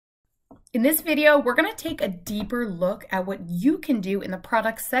In this video, we're going to take a deeper look at what you can do in the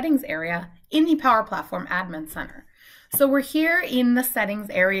product settings area in the Power Platform Admin Center. So we're here in the settings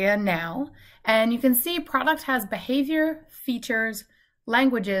area now, and you can see product has behavior, features,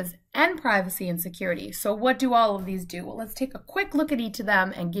 languages, and privacy and security. So what do all of these do? Well, let's take a quick look at each of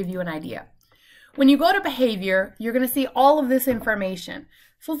them and give you an idea. When you go to behavior, you're going to see all of this information.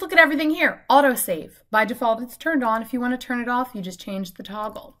 So let's look at everything here. Autosave. By default, it's turned on. If you want to turn it off, you just change the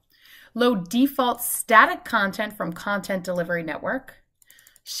toggle. Load default static content from Content Delivery Network.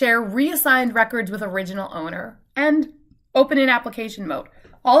 Share reassigned records with original owner. And open in application mode.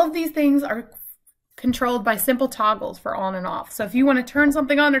 All of these things are controlled by simple toggles for on and off. So if you want to turn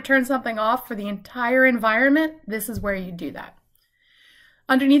something on or turn something off for the entire environment, this is where you do that.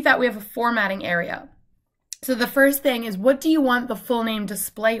 Underneath that, we have a formatting area. So the first thing is, what do you want the full name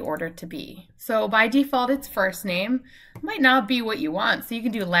display order to be? So by default, it's first name. Might not be what you want. So you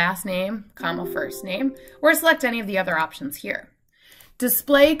can do last name, comma, first name, or select any of the other options here.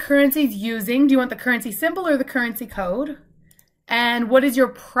 Display currencies using, do you want the currency symbol or the currency code? And what is your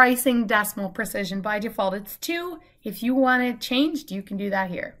pricing decimal precision? By default, it's 2. If you want it changed, you can do that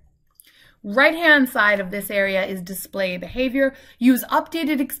here. Right-hand side of this area is display behavior. Use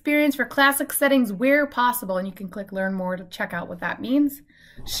updated experience for classic settings where possible, and you can click learn more to check out what that means.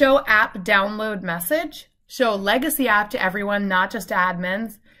 Show app download message. Show legacy app to everyone, not just to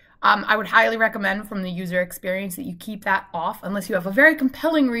admins. I would highly recommend from the user experience that you keep that off unless you have a very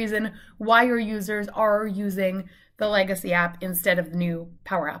compelling reason why your users are using the legacy app instead of the new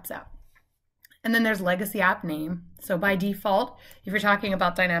Power Apps app. And then there's legacy app name. So by default, if you're talking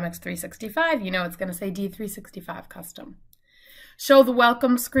about Dynamics 365, you know it's going to say D365 custom. Show the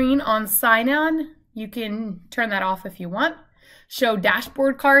welcome screen on sign-on. You can turn that off if you want. Show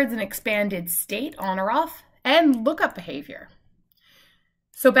dashboard cards in expanded state, on or off, and lookup behavior.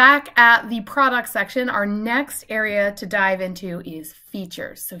 So back at the product section, our next area to dive into is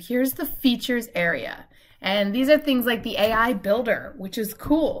features. So here's the features area. And these are things like the AI builder, which is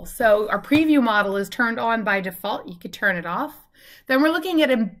cool. So our preview model is turned on by default. You could turn it off. Then we're looking at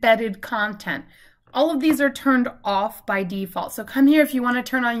embedded content. All of these are turned off by default. So come here if you want to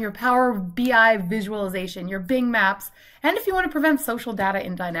turn on your Power BI visualization, your Bing Maps, and if you want to prevent social data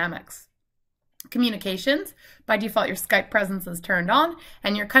in Dynamics. Communications, by default your Skype presence is turned on,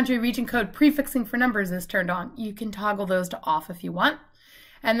 and your country region code prefixing for numbers is turned on. You can toggle those to off if you want.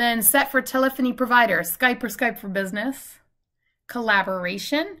 And then set for telephony provider, Skype or Skype for Business.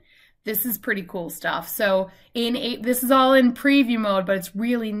 Collaboration, this is pretty cool stuff. So this is all in preview mode, but it's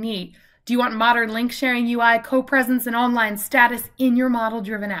really neat. Do you want modern link sharing UI, co-presence, and online status in your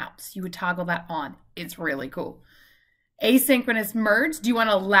model-driven apps? You would toggle that on. It's really cool. Asynchronous merge, do you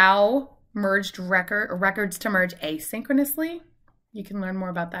want to allow merged records to merge asynchronously? You can learn more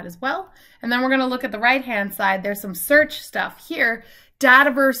about that as well. And then we're going to look at the right-hand side. There's some search stuff here.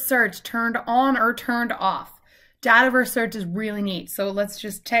 Dataverse search turned on or turned off. Dataverse search is really neat. So let's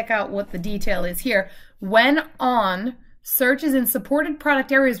just check out what the detail is here. When on, searches in supported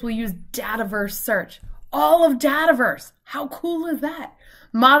product areas will use Dataverse search. All of Dataverse. How cool is that?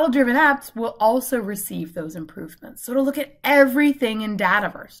 Model-driven apps will also receive those improvements. So to look at everything in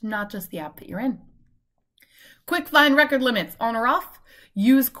Dataverse, not just the app that you're in. Quick find record limits, on or off.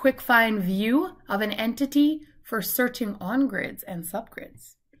 Use quick find view of an entity for searching on grids and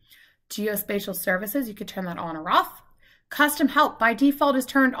subgrids. Geospatial services, you could turn that on or off. Custom help by default is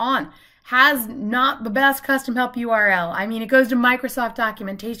turned on. Has not the best custom help URL. I mean, it goes to Microsoft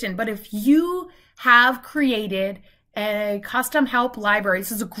documentation, but if you have created a custom help library,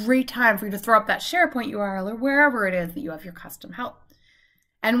 this is a great time for you to throw up that SharePoint URL or wherever it is that you have your custom help.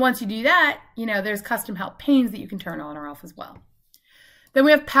 And once you do that, you know, there's custom help panes that you can turn on or off as well. Then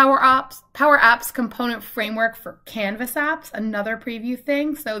we have Power Apps component framework for Canvas apps, another preview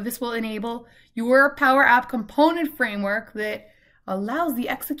thing. So this will enable your Power App component framework that allows the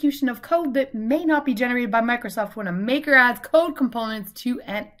execution of code that may not be generated by Microsoft when a maker adds code components to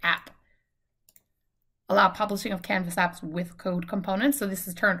an app. Allow publishing of Canvas apps with code components. So this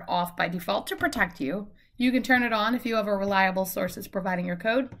is turned off by default to protect you. You can turn it on if you have a reliable sources providing your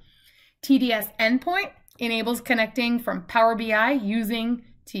code. TDS endpoint enables connecting from Power BI using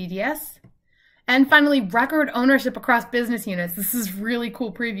TDS. And finally, record ownership across business units. This is really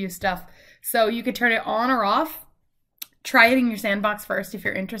cool preview stuff. So you could turn it on or off. Try it in your sandbox first if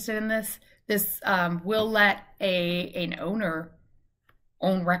you're interested in this. This will let an owner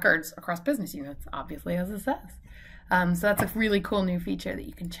own records across business units, obviously, as it says. So that's a really cool new feature that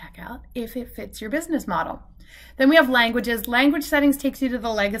you can check out if it fits your business model. Then we have languages. Language settings takes you to the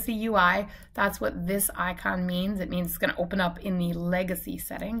legacy UI. That's what this icon means. It means it's going to open up in the legacy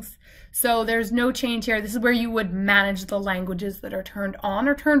settings. So there's no change here. This is where you would manage the languages that are turned on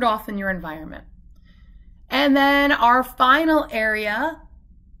or turned off in your environment. And then our final area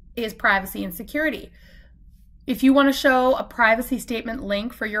is privacy and security. If you want to show a privacy statement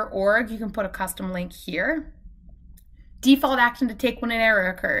link for your org, you can put a custom link here. Default action to take when an error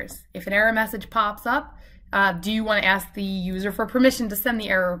occurs. If an error message pops up, do you want to ask the user for permission to send the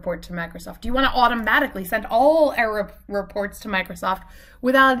error report to Microsoft? Do you want to automatically send all error reports to Microsoft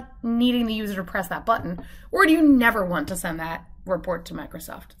without needing the user to press that button? Or do you never want to send that report to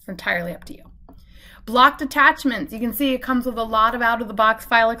Microsoft? It's entirely up to you. Blocked attachments. You can see it comes with a lot of out-of-the-box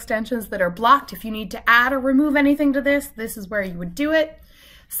file extensions that are blocked. If you need to add or remove anything to this, this is where you would do it.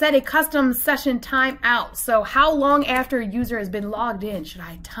 Set a custom session timeout. So how long after a user has been logged in should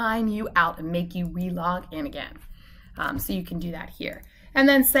I time you out and make you re-log in again? So you can do that here. And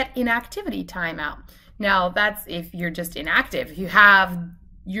then set inactivity timeout. Now that's if you're just inactive. If you have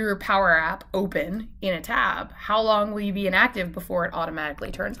your Power App open in a tab, how long will you be inactive before it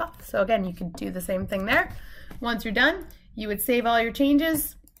automatically turns off? So again, you can do the same thing there. Once you're done, you would save all your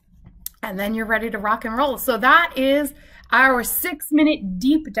changes and then you're ready to rock and roll. So that is our 6-minute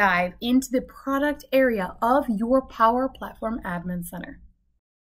deep dive into the product area of your Power Platform Admin Center.